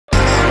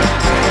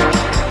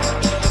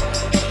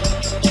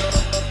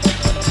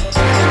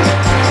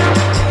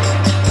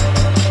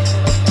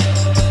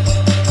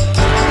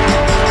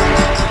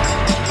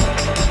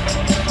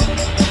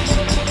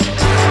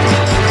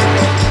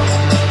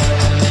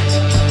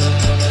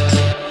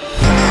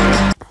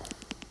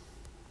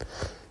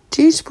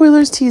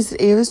spoilers tease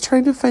that Ava is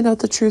trying to find out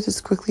the truth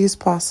as quickly as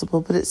possible,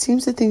 but it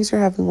seems that things are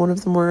having one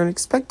of the more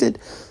unexpected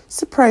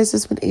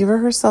surprises when Ava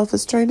herself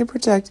is trying to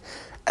protect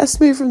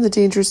Esme from the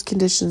dangerous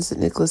conditions that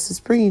Nicholas is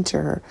bringing to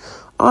her.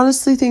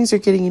 Honestly, things are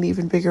getting an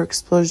even bigger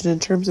explosion in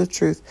terms of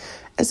truth,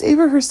 as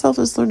Ava herself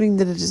is learning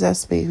that it is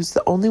Esme who's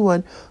the only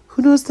one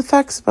who knows the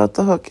facts about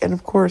the hook, and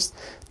of course,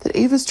 that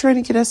Ava's trying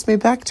to get Esme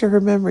back to her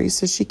memory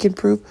so she can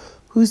prove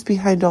who's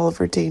behind all of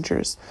her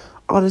dangers.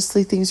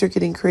 Honestly, things are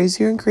getting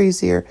crazier and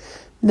crazier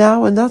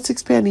now, and that's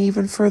expanding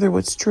even further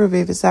what's true of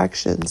Ava's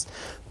actions.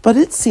 But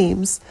it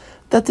seems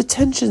that the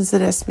tensions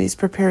that Esme is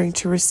preparing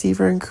to receive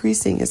are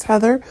increasing, as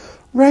Heather,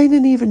 Ryan,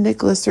 and even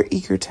Nicholas are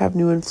eager to have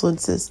new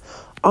influences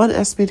on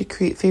Esme to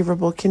create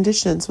favorable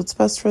conditions. What's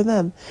best for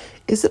them?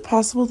 Is it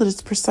possible that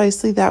it's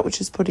precisely that which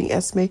is putting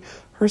Esme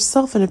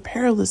herself in a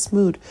perilous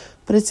mood?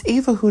 But it's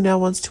Ava who now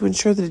wants to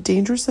ensure that a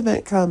dangerous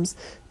event comes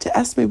to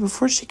Esme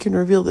before she can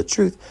reveal the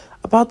truth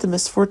about the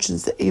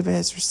misfortunes that Ava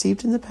has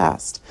received in the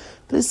past.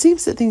 But it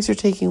seems that things are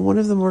taking one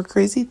of the more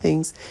crazy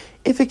things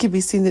if it can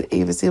be seen that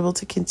Ava is able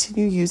to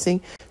continue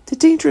using the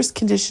dangerous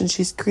conditions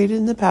she's created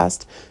in the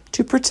past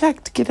to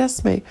get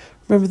Esme.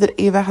 Remember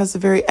that Ava has a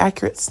very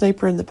accurate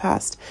sniper in the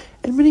past,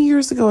 and many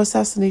years ago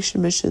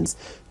assassination missions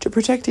to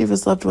protect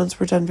Ava's loved ones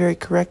were done very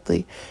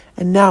correctly.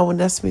 And now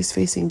when Esme is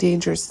facing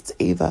dangers, it's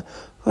Ava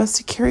who has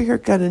to carry her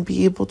gun and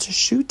be able to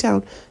shoot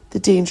down the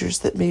dangers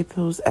that may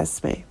pose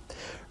Esme.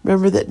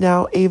 Remember that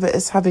now Ava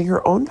is having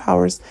her own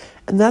powers,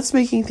 and that's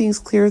making things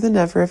clearer than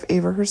ever if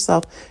Ava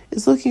herself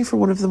is looking for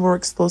one of the more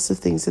explosive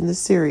things in this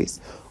series: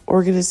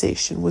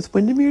 organization. With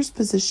Windermere's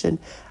position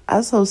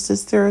as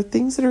hostess, there are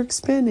things that are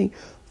expanding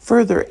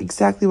further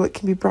exactly what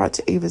can be brought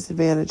to Ava's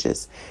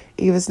advantages.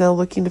 Ava's now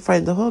looking to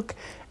find the hook,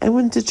 and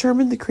when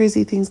determined, the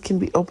crazy things can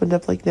be opened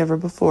up like never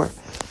before.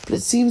 But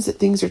it seems that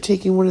things are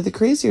taking one of the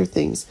crazier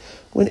things.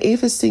 When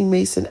Ava's seeing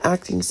Mason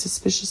acting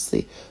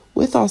suspiciously,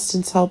 with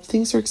Austin's help,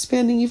 things are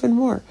expanding even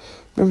more.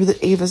 Remember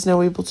that Ava's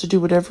now able to do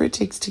whatever it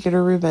takes to get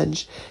her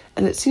revenge,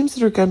 and it seems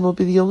that her gun will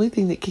be the only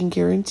thing that can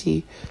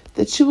guarantee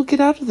that she will get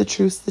out of the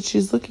truth that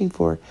she's looking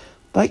for.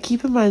 But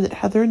keep in mind that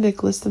Heather and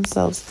Nicholas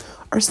themselves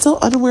are still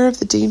unaware of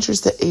the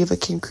dangers that Ava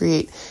can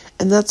create,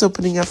 and that's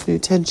opening up new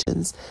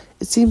tensions.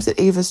 It seems that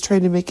Ava's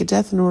trying to make a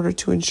death in order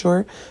to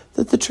ensure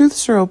that the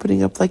truths are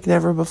opening up like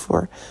never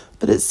before.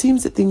 But it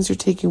seems that things are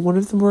taking one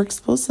of the more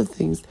explosive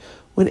things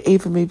when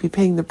Ava may be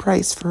paying the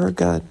price for her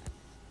gun.